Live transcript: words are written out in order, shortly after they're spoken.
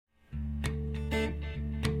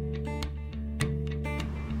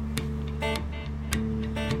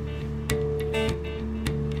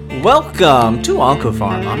Welcome to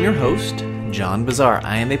OncoPharm. I'm your host, John Bazar.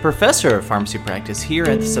 I am a professor of pharmacy practice here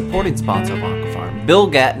at the supporting sponsor of OncoPharm, Bill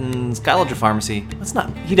Gatton's College of Pharmacy.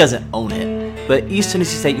 He doesn't own it, but East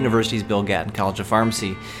Tennessee State University's Bill Gatton College of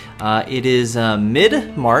Pharmacy. It is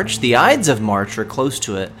mid-March. The Ides of March are close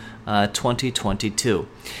to it, 2022.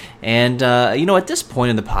 And, at this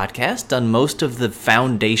point in the podcast, done most of the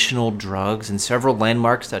foundational drugs and several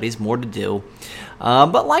landmark studies, more to do.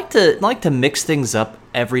 But like to mix things up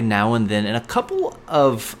every now and then. And a couple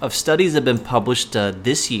of studies have been published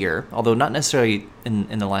this year, although not necessarily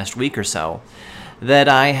in the last week or so, that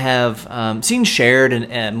I have seen shared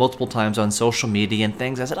and multiple times on social media and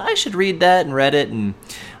things. I said, I should read that, and read it. And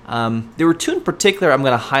there were two in particular I'm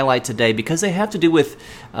going to highlight today because they have to do with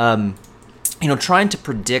trying to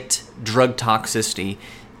predict drug toxicity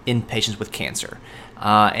in patients with cancer.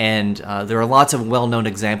 And there are lots of well-known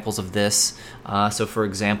examples of this. So, for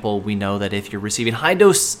example, we know that if you're receiving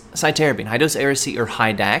high-dose cytarabine, high-dose Ara-C, or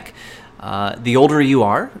HiDAC, the older you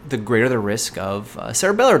are, the greater the risk of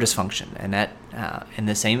cerebellar dysfunction. And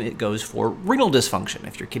the same it goes for renal dysfunction.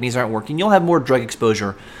 If your kidneys aren't working, you'll have more drug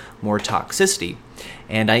exposure, more toxicity.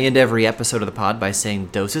 And I end every episode of the pod by saying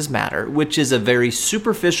doses matter, which is a very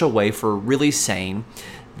superficial way for really saying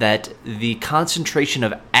that the concentration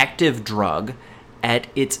of active drug at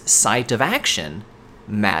its site of action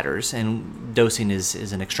matters, and dosing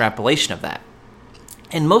is an extrapolation of that.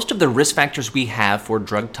 And most of the risk factors we have for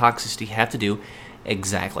drug toxicity have to do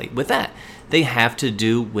exactly with that. They have to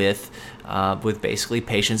do with basically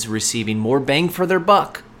patients receiving more bang for their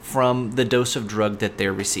buck from the dose of drug that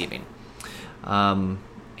they're receiving.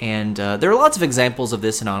 And there are lots of examples of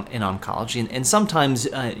this in oncology, and sometimes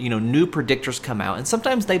new predictors come out, and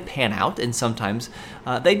sometimes they pan out, and sometimes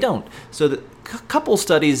they don't. So the couple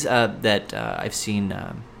studies that I've seen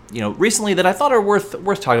recently that I thought are worth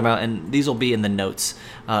talking about, and these will be in the notes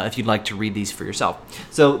if you'd like to read these for yourself.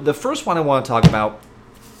 So the first one I want to talk about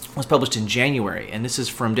was published in January, and this is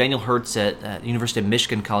from Daniel Hertz at University of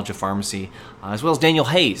Michigan College of Pharmacy, as well as Daniel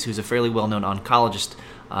Hayes, who's a fairly well-known oncologist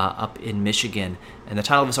up in Michigan. And the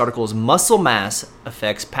title of this article is Muscle Mass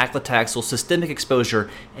Affects Paclitaxel Systemic Exposure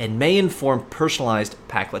and May Inform Personalized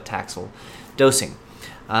Paclitaxel Dosing.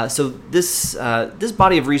 So this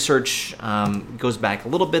body of research goes back a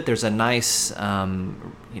little bit. There's a nice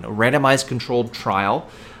randomized controlled trial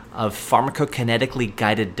of pharmacokinetically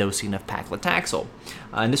guided dosing of paclitaxel.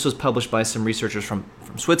 And this was published by some researchers from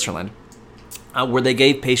Switzerland, where they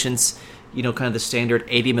gave patients kind of the standard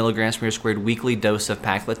 80 milligrams per meter squared weekly dose of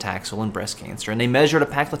paclitaxel in breast cancer. And they measured a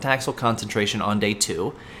paclitaxel concentration on day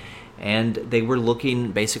 2. And they were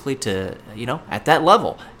looking basically to, at that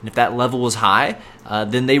level. And if that level was high,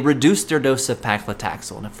 then they reduced their dose of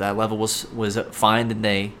paclitaxel. And if that level was fine, then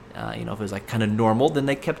they, if it was like kind of normal, then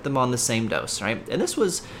they kept them on the same dose, right? And this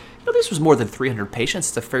was more than 300 patients.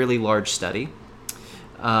 It's a fairly large study.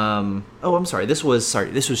 This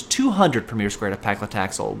was 200 per meter squared of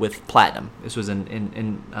paclitaxel with platinum. This was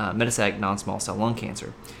in metastatic non-small cell lung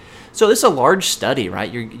cancer. So this is a large study, right?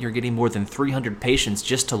 You're getting more than 300 patients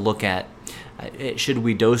just to look at should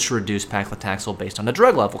we dose reduce paclitaxel based on the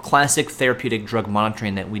drug level. Classic therapeutic drug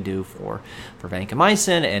monitoring that we do for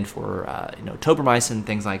vancomycin and for tobramycin,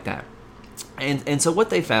 things like that. And so what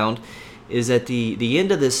they found is at the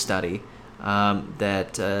end of this study,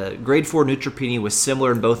 that grade 4 neutropenia was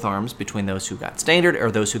similar in both arms between those who got standard or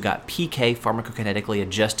those who got PK, pharmacokinetically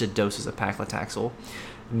adjusted doses of paclitaxel.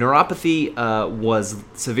 Severe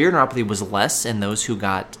neuropathy was less in those who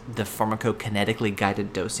got the pharmacokinetically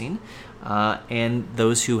guided dosing, and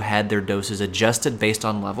those who had their doses adjusted based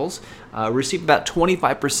on levels received about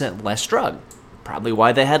 25% less drug. Probably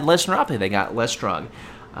why they had less neuropathy, they got less drug.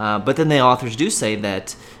 But then the authors do say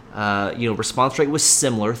that response rate was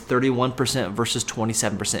similar, 31% versus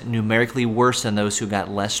 27%, numerically worse than those who got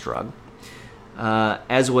less drug.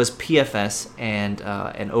 As was PFS and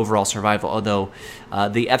overall survival, although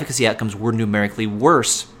the efficacy outcomes were numerically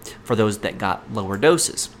worse for those that got lower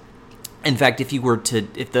doses. In fact, if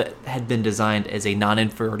that had been designed as a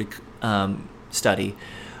non-inferiority study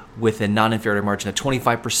with a non-inferiority margin of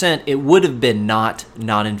 25%, it would have been not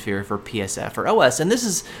non-inferior for PSF or OS. And this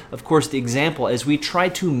is, of course, the example as we try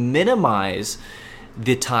to minimize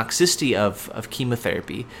the toxicity of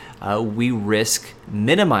chemotherapy, we risk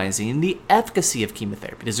minimizing the efficacy of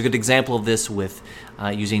chemotherapy. There's a good example of this with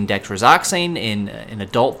using dexrazoxane in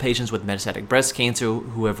adult patients with metastatic breast cancer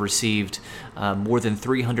who have received more than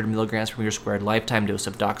 300 milligrams per meter squared lifetime dose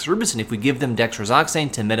of doxorubicin. If we give them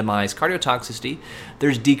dexrazoxane to minimize cardiotoxicity,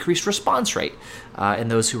 there's decreased response rate in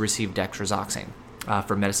those who receive dexrazoxane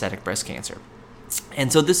for metastatic breast cancer.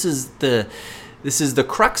 And so this is the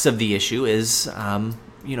crux of the issue is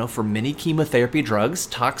for many chemotherapy drugs,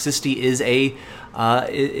 toxicity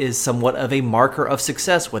is somewhat of a marker of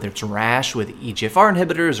success. Whether it's rash with EGFR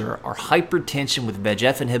inhibitors or hypertension with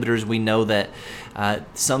VEGF inhibitors, we know that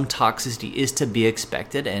some toxicity is to be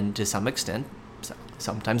expected, and to some extent,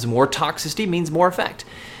 sometimes more toxicity means more effect.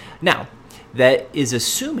 Now, that is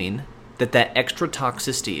assuming that extra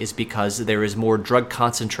toxicity is because there is more drug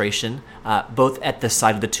concentration, both at the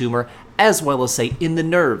site of the tumor as well as, say, in the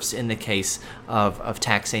nerves in the case of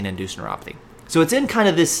taxane-induced neuropathy. So it's in kind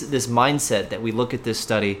of this mindset that we look at this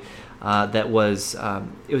study it was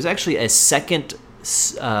actually a second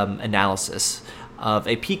analysis of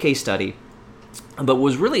a PK study. But what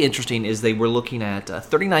was really interesting is they were looking at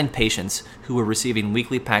 39 patients who were receiving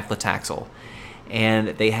weekly paclitaxel, and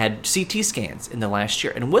they had CT scans in the last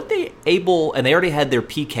year. And they already had their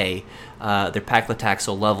PK, their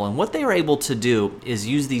paclitaxel level, and what they were able to do is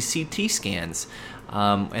use these CT scans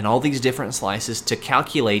and all these different slices to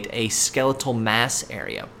calculate a skeletal mass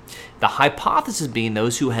area. The hypothesis being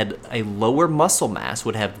those who had a lower muscle mass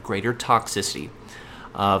would have greater toxicity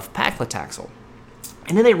of paclitaxel.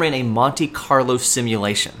 And then they ran a Monte Carlo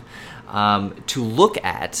simulation to look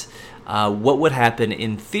at what would happen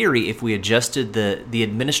in theory if we adjusted the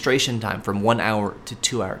administration time from 1 hour to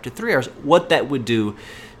 2 hours to 3 hours, what that would do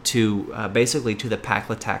to basically to the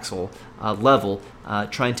paclitaxel level,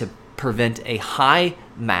 trying to prevent a high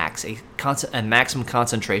max, a maximum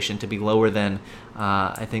concentration to be lower than,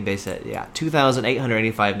 I think they said,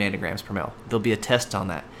 2,885 nanograms per ml. There'll be a test on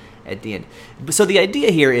that at the end. So the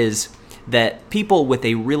idea here is that people with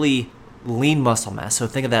a really lean muscle mass, so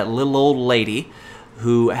think of that little old lady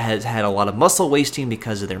who has had a lot of muscle wasting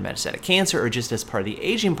because of their metastatic cancer or just as part of the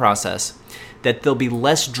aging process, that there'll be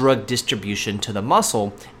less drug distribution to the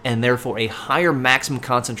muscle and therefore a higher maximum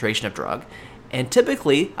concentration of drug. And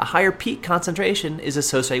typically, a higher peak concentration is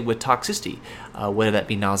associated with toxicity, whether that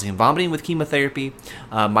be nausea and vomiting with chemotherapy,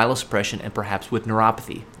 myelosuppression, and perhaps with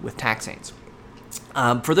neuropathy with taxanes.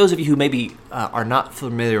 For those of you who maybe are not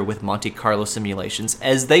familiar with Monte Carlo simulations,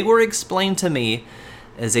 as they were explained to me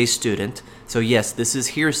as a student, so yes, this is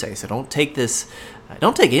hearsay, so don't take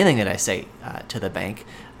anything that I say to the bank,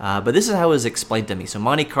 but this is how it was explained to me. So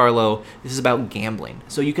Monte Carlo, this is about gambling.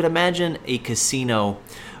 So you could imagine a casino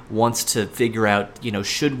wants to figure out,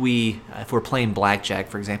 should we, if we're playing blackjack,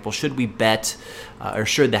 for example, should we bet or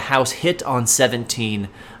should the house hit on 17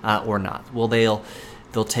 or not? Well, they'll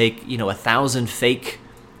take 1,000 fake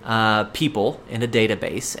people in a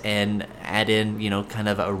database and add in kind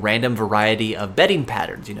of a random variety of betting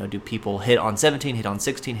patterns. Do people hit on 17, hit on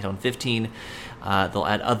 16, hit on 15? They'll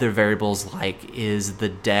add other variables like, is the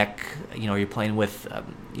deck, you're playing with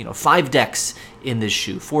 5 decks in this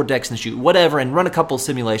shoe, 4 decks in the shoe, whatever, and run a couple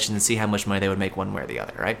simulations and see how much money they would make one way or the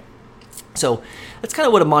other, right? So that's kind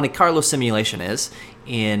of what a Monte Carlo simulation is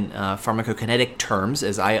in pharmacokinetic terms,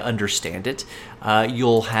 as I understand it.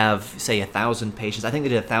 You'll have, say, 1,000 patients. I think they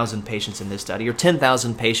did 1,000 patients in this study, or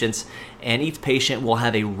 10,000 patients, and each patient will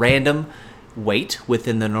have a random weight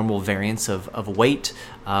within the normal variance of weight,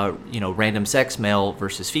 random sex, male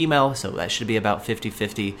versus female, so that should be about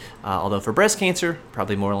 50-50, although for breast cancer,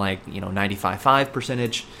 probably more like 95.5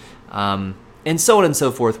 percentage, and so on and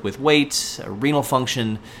so forth with weight, renal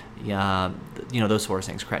function, those sort of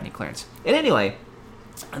things, creatinine clearance. And anyway,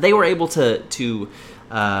 they were able to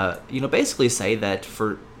basically say that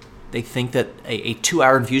they think that a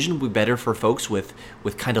 2-hour infusion would be better for folks with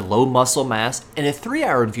kind of low muscle mass, and a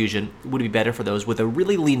 3-hour infusion would be better for those with a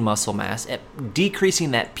really lean muscle mass, at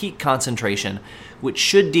decreasing that peak concentration, which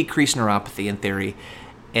should decrease neuropathy in theory,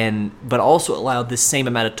 but also allow the same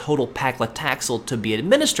amount of total paclitaxel to be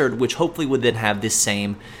administered, which hopefully would then have this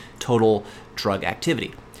same total drug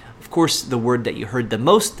activity. Of course, the word that you heard the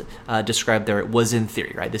most described there was in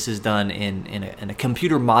theory, right? This is done in a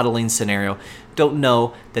computer modeling scenario. Don't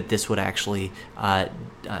know that this would actually,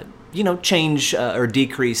 change or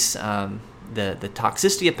decrease the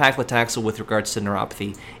toxicity of paclitaxel with regards to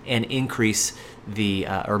neuropathy and increase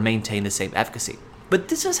or maintain the same efficacy. But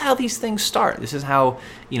this is how these things start. This is how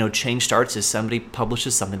change starts, is somebody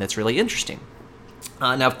publishes something that's really interesting.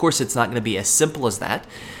 Now, of course, it's not going to be as simple as that.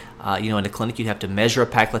 In a clinic, you have to measure a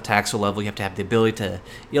paclitaxel level. You have to have the ability to,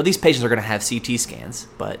 these patients are going to have CT scans,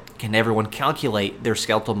 but can everyone calculate their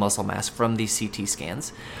skeletal muscle mass from these CT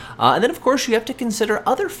scans? And then, of course, you have to consider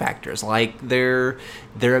other factors like their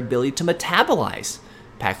ability to metabolize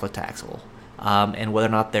paclitaxel, and whether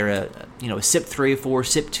or not they're a CYP3A4,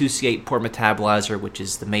 CYP2C8 port metabolizer, which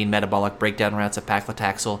is the main metabolic breakdown routes of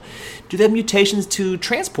paclitaxel. Do they have mutations to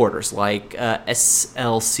transporters like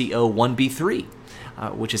SLCO1B3?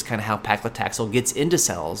 which is kind of how paclitaxel gets into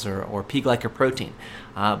cells, or P-glycoprotein.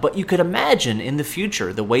 But you could imagine in the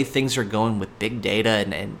future, the way things are going with big data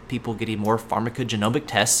and people getting more pharmacogenomic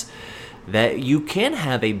tests, that you can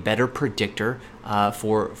have a better predictor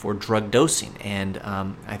for drug dosing. And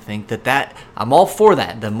I think that I'm all for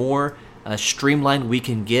that. The more streamlined we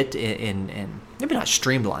can get in maybe not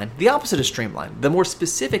streamlined, the opposite of streamlined, the more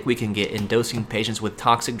specific we can get in dosing patients with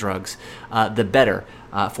toxic drugs, the better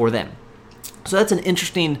for them. So that's an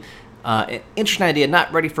interesting idea,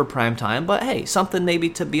 not ready for prime time, but hey, something maybe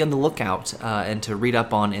to be on the lookout and to read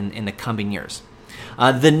up on in the coming years.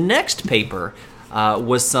 The next paper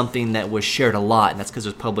was something that was shared a lot, and that's because it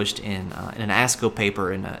was published in an ASCO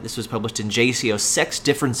paper, and this was published in JCO, Sex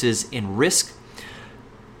Differences in Risk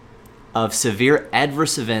of Severe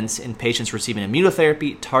Adverse Events in Patients Receiving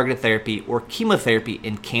Immunotherapy, Targeted Therapy, or Chemotherapy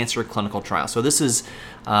in Cancer Clinical Trials. So this is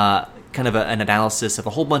kind of an analysis of a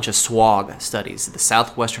whole bunch of SWOG studies, the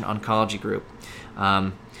Southwestern Oncology Group,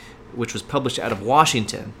 which was published out of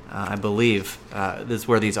Washington, I believe. This is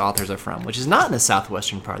where these authors are from, which is not in the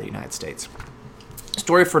southwestern part of the United States.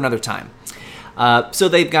 Story for another time. So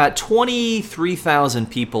they've got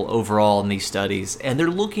 23,000 people overall in these studies, and they're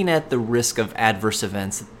looking at the risk of adverse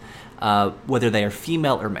events, whether they are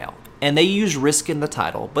female or male. And they use risk in the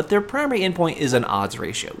title, but their primary endpoint is an odds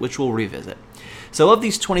ratio, which we'll revisit. So of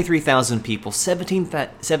these 23,000 people,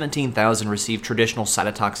 17,000 received traditional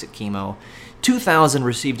cytotoxic chemo, 2,000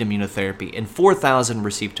 received immunotherapy, and 4,000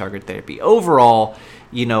 received targeted therapy. Overall,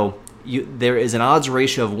 there is an odds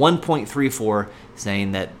ratio of 1.34,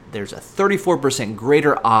 saying that there's a 34%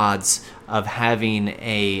 greater odds of having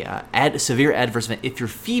a severe adverse event if you're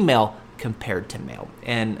female compared to male.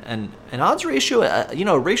 And an odds ratio,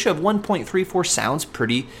 a ratio of 1.34 sounds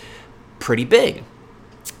pretty big.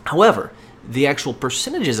 However, the actual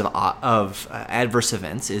percentages of adverse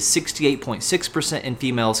events is 68.6% in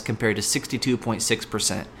females compared to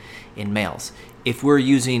 62.6% in males. If we're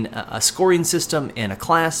using a scoring system in a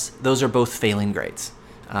class, those are both failing grades.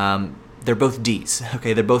 They're both Ds.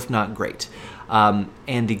 Okay, they're both not great.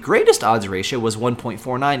 And the greatest odds ratio was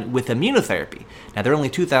 1.49 with immunotherapy. Now, there are only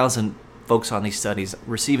 2,000 folks on these studies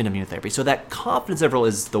receiving immunotherapy, so that confidence interval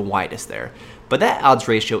is the widest there. But that odds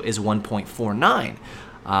ratio is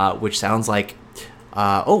 1.49, which sounds like,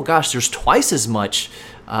 there's twice as much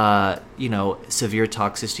severe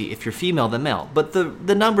toxicity if you're female than male. But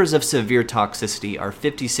the numbers of severe toxicity are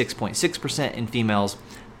 56.6% in females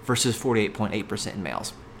versus 48.8% in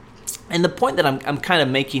males. And the point that I'm kind of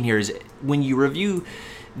making here is when you review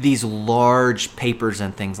these large papers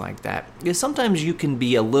and things like that, is sometimes you can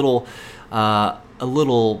be a little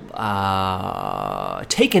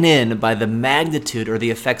taken in by the magnitude or the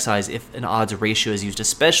effect size if an odds ratio is used,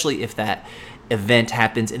 especially if that event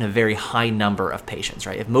happens in a very high number of patients,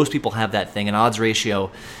 right? If most people have that thing, an odds ratio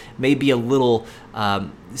may be a little,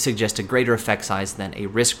 suggest a greater effect size than a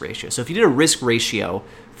risk ratio. So if you did a risk ratio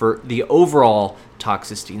for the overall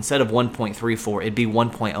toxicity, instead of 1.34, it'd be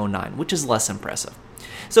 1.09, which is less impressive.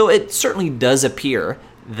 So it certainly does appear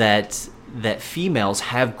that females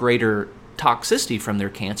have greater toxicity from their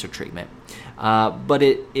cancer treatment, but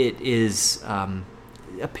it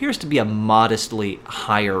appears to be a modestly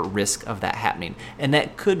higher risk of that happening, and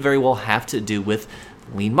that could very well have to do with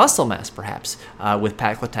lean muscle mass, perhaps, with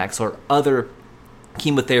paclitaxel or other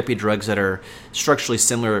chemotherapy drugs that are structurally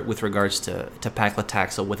similar with regards to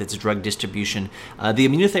paclitaxel with its drug distribution. The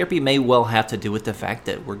immunotherapy may well have to do with the fact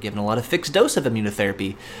that we're given a lot of fixed dose of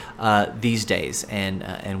immunotherapy these days,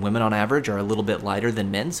 and women on average are a little bit lighter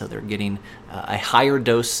than men, so they're getting a higher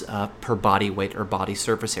dose per body weight or body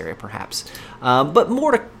surface area, perhaps. But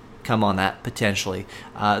more to come on that potentially.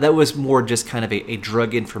 That was more just kind of a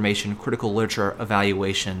drug information, critical literature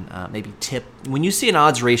evaluation, maybe tip. When you see an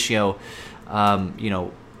odds ratio,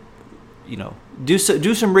 do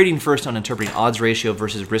some reading first on interpreting odds ratio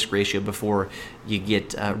versus risk ratio before you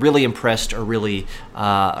get really impressed or really,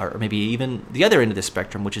 or maybe even the other end of the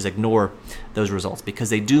spectrum, which is ignore those results because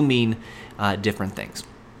they do mean different things.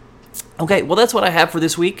 Okay, well, that's what I have for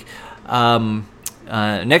this week.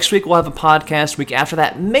 Next week we'll have a podcast. Week after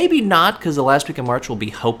that, maybe not, because the last week of March will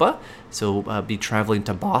be HOPA. So be traveling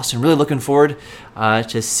to Boston. Really looking forward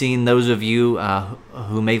to seeing those of you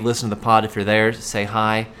who may listen to the pod. If you're there, say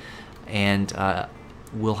hi. And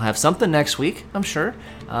we'll have something next week, I'm sure.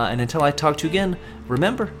 And until I talk to you again,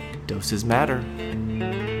 remember, doses matter.